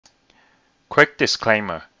Quick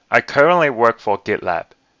disclaimer, I currently work for GitLab.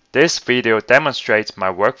 This video demonstrates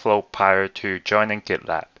my workflow prior to joining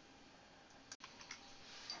GitLab.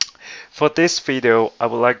 For this video, I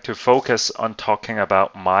would like to focus on talking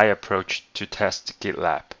about my approach to test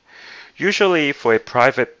GitLab. Usually for a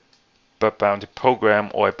private bug bounty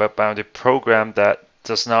program or a bug bounty program that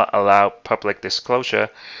does not allow public disclosure,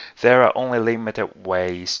 there are only limited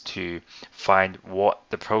ways to find what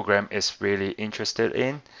the program is really interested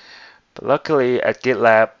in. But luckily at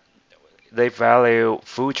GitLab, they value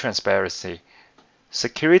full transparency.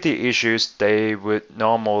 Security issues, they would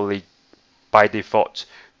normally, by default,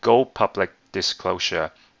 go public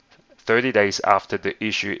disclosure 30 days after the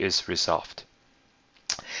issue is resolved.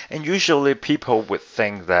 And usually people would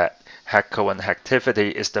think that HackerOne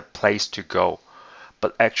Hacktivity is the place to go.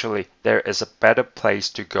 But actually, there is a better place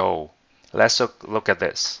to go. Let's look at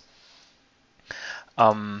this.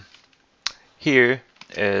 Here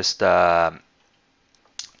is the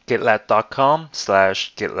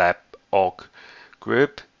gitlab.com/gitlab.org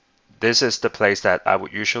group. This is the place that I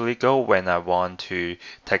would usually go when I want to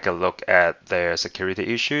take a look at their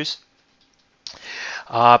security issues.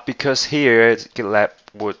 Because here GitLab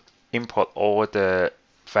would import all the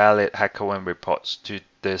valid HackerOne reports to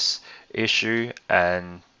this issue,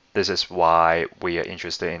 and this is why we are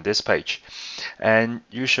interested in this page. And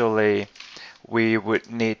usually we would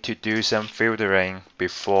need to do some filtering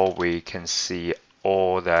before we can see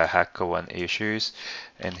all the HackerOne issues,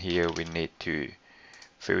 and here we need to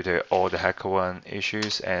filter all the HackerOne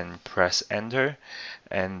issues and press enter,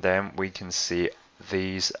 and then we can see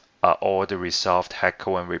these are all the resolved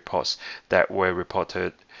HackerOne reports that were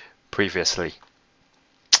reported previously.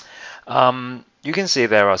 You can see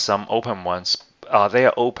there are some open ones. They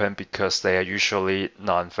are open because they are usually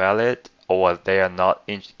non-valid, or they are not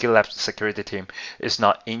in GitLab security team is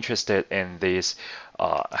not interested in these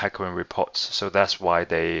HackerOne reports, so that's why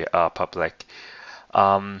they are public.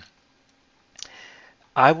 I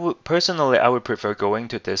would prefer going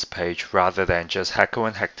to this page rather than just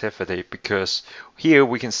HackerOne Hacktivity, because here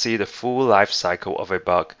we can see the full life cycle of a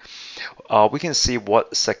bug. We can see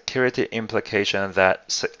what security implication that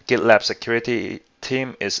GitLab security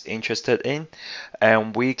team is interested in,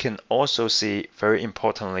 and we can also see, very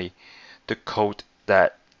importantly, the code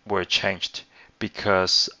that were changed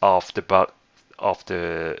because of the bug of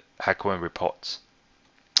the HackerOne reports.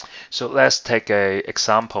 So let's take an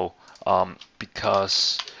example.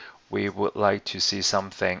 Because we would like to see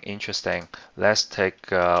something interesting. Let's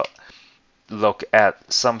take a look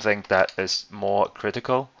at something that is more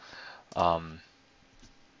critical.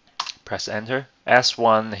 Press enter.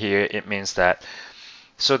 S1 here, it means that,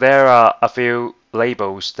 so there are a few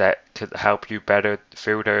labels that could help you better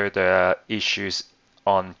filter the issues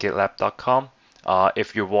on gitlab.com.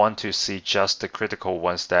 If you want to see just the critical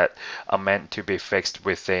ones that are meant to be fixed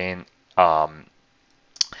within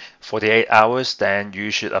 48 hours, then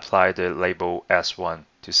you should apply the label S1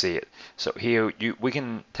 to see it. So here we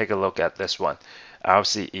can take a look at this one,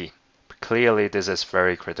 RCE. Clearly this is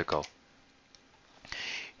very critical.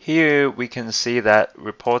 Here we can see that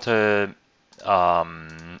reporter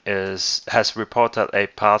has reported a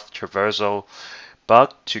path traversal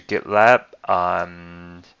bug to GitLab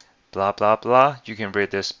and blah blah blah. You can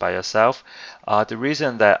read this by yourself. The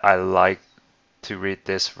reason that I like to read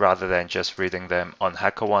this rather than just reading them on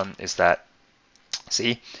HackerOne is that,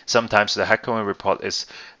 see, sometimes the HackerOne report is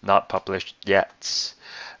not published yet.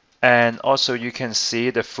 And also you can see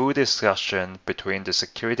the full discussion between the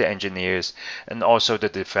security engineers and also the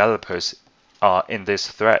developers in this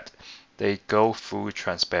thread. They go full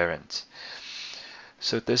transparent.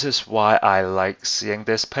 So this is why I like seeing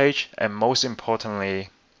this page. And most importantly,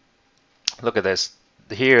 look at this.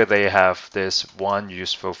 Here they have this one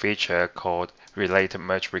useful feature called related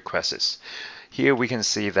merge requests. Here we can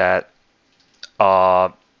see that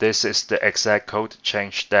this is the exact code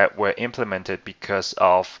change that were implemented because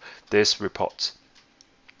of this report.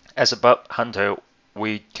 As a bug hunter,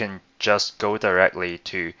 we can just go directly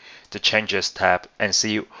to the changes tab and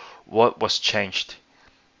see what was changed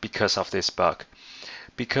because of this bug.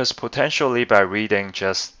 Because potentially by reading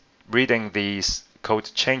these code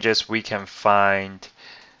changes, we can find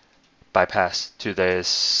bypass to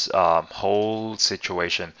this whole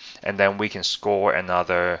situation, and then we can score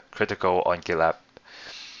another critical on GitLab.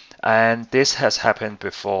 And this has happened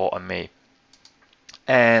before on me,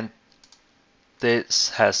 and this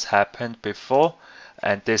has happened before,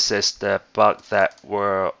 and this is the bug that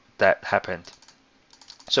happened.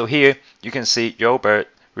 So here you can see Yobert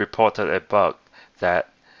reported a bug that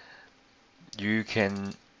you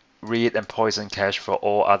can read and poison cache for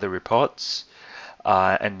all other reports.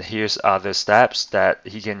 And here's other steps that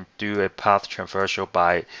he can do a path traversal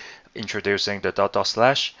by introducing the dot dot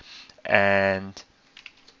slash. And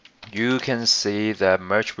you can see the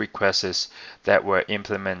merge requests that were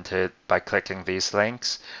implemented by clicking these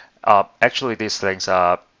links. Actually, these links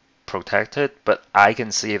are protected, but I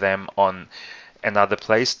can see them on another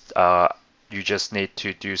place. You just need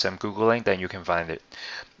to do some Googling, then you can find it.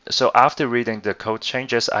 So after reading the code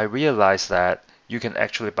changes, I realized that you can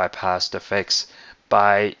actually bypass the fix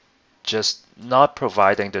by just not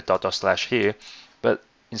providing the dot dot slash here, but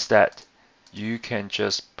instead you can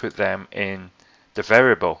just put them in the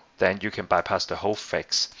variable, then you can bypass the whole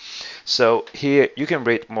fix. So here you can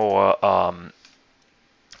read more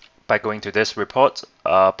by going to this report,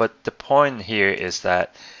 but the point here is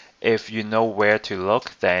that if you know where to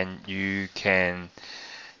look, then you can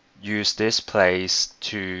use this place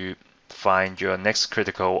to find your next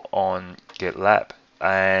critical on GitLab.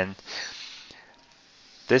 And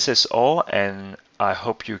this is all, and I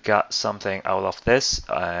hope you got something out of this.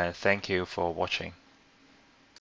 Thank you for watching.